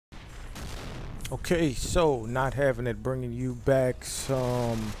Okay, so not having it, bringing you back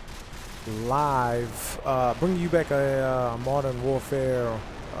some bringing you back a Modern Warfare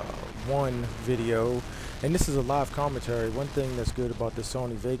 1 video, and this is a live commentary. One thing that's good about the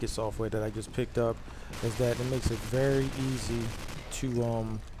Sony Vegas software that I just picked up is that it makes it very easy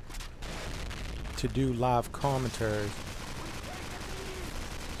to do live commentaries.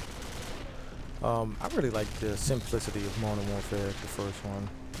 I really like the simplicity of Modern Warfare, the first one.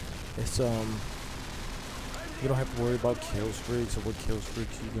 It's you don't have to worry about kill streaks or what kill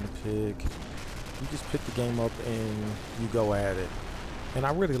streaks you're gonna pick. You just pick the game up and you go at it. And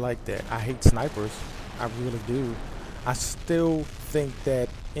I really like that. I hate snipers. I really do. I still think that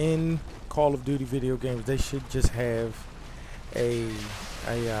in Call of Duty video games they should just have a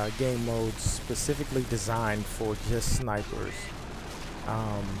game mode specifically designed for just snipers.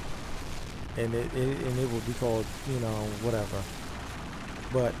 And it would be called, you know, whatever.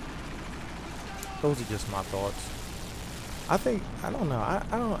 But those are just my thoughts. I think I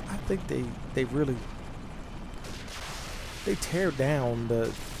think they really tear down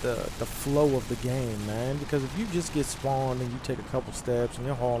the flow of the game, man. Because if you just get spawned and you take a couple steps and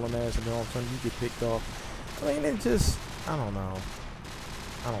you're hauling ass and then all of a sudden you get picked off, I mean, it just, I don't know.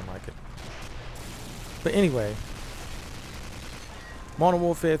 I don't like it. But anyway, Modern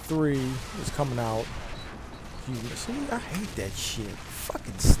Warfare 3 is coming out. See, I hate that shit.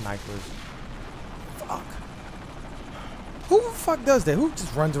 Fucking snipers. Fuck. Who the fuck does that? Who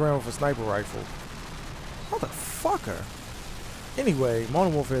just runs around with a sniper rifle? Motherfucker. Anyway,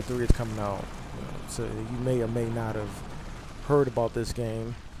 Modern Warfare 3 is coming out. So you may or may not have heard about this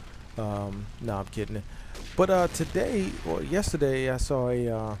game. No, I'm kidding. But today, or yesterday, I saw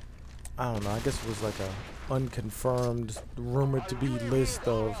a, I don't know, I guess it was like a unconfirmed, rumored to be list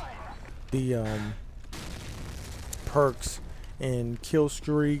of the perks and kill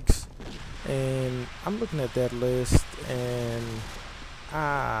streaks, and I'm looking at that list and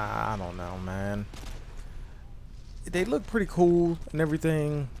I don't know, man. They look pretty cool and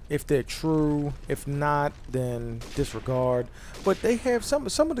everything if they're true. If not, then disregard. But they have some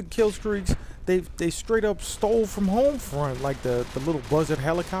of the kill streaks they straight up stole from Homefront, like the little buzzard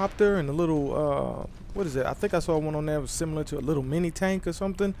helicopter and the little what is it? I think I saw one on there was similar to a little mini tank or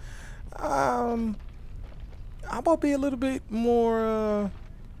something. How about be a little bit more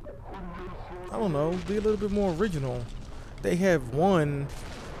I don't know, be a little bit more original. They have one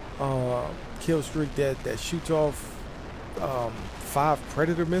kill streak that shoots off 5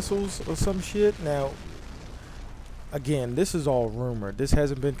 predator missiles or some shit. Now again, this is all rumored. This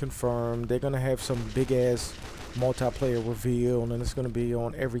hasn't been confirmed. They're gonna have some big ass multiplayer reveal, and it's gonna be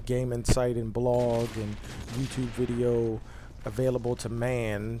on every gaming site and blog and YouTube video available to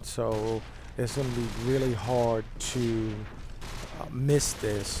man. So it's gonna be really hard to miss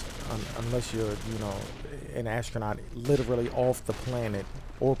this unless you're, you know, an astronaut literally off the planet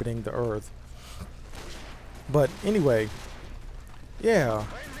orbiting the Earth. But anyway, yeah,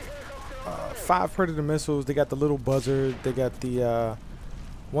 5 predator missiles. They got the little buzzard. They got the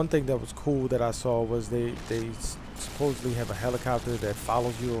one thing that was cool that I saw was they supposedly have a helicopter that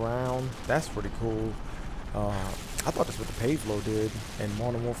follows you around. That's pretty cool. I thought that's what the Pavlo did in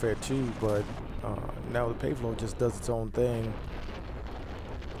Modern Warfare 2, but now the Pavlo just does its own thing.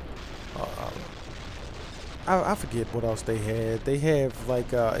 I forget what else they had. They have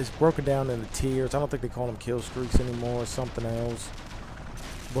like it's broken down into tiers. I don't think they call them kill streaks anymore, or something else.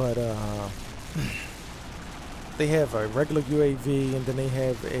 But they have a regular UAV, and then they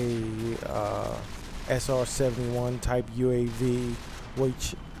have a SR-71 type UAV,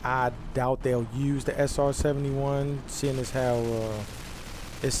 which I doubt they'll use the SR-71, seeing as how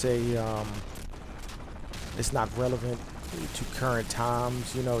it's not relevant to current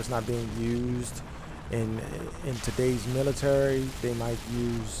times. You know, it's not being used in today's military. They might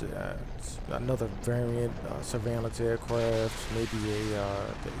use another variant, surveillance aircraft, maybe the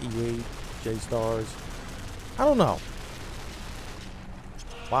E8 J-Stars. I don't know.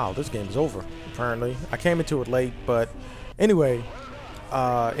 Wow, this game is over, apparently. I came into it late, but anyway,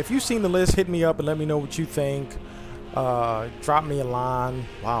 if you've seen the list, hit me up and let me know what you think. Drop me a line.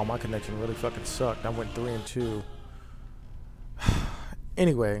 Wow, my connection really fucking sucked. I went 3 and 2.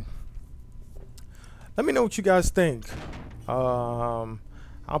 Anyway, let me know what you guys think. I'll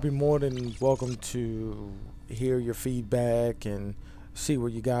be more than welcome to hear your feedback and see where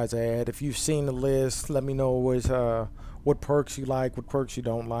you guys are at. If you've seen the list, let me know what perks you like, what perks you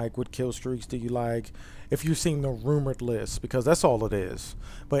don't like, what kill streaks do you like. If you've seen the rumored list, because that's all it is.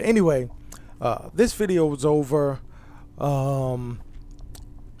 But anyway, this video is over.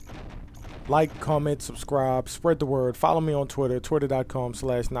 Like, comment, subscribe, spread the word. Follow me on Twitter,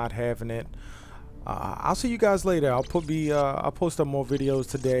 twitter.com/nothavingit. I'll see you guys later. I'll post up more videos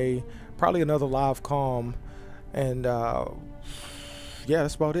today, probably another live calm, and yeah,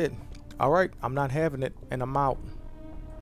 that's about it. All right, I'm not having it, and I'm out.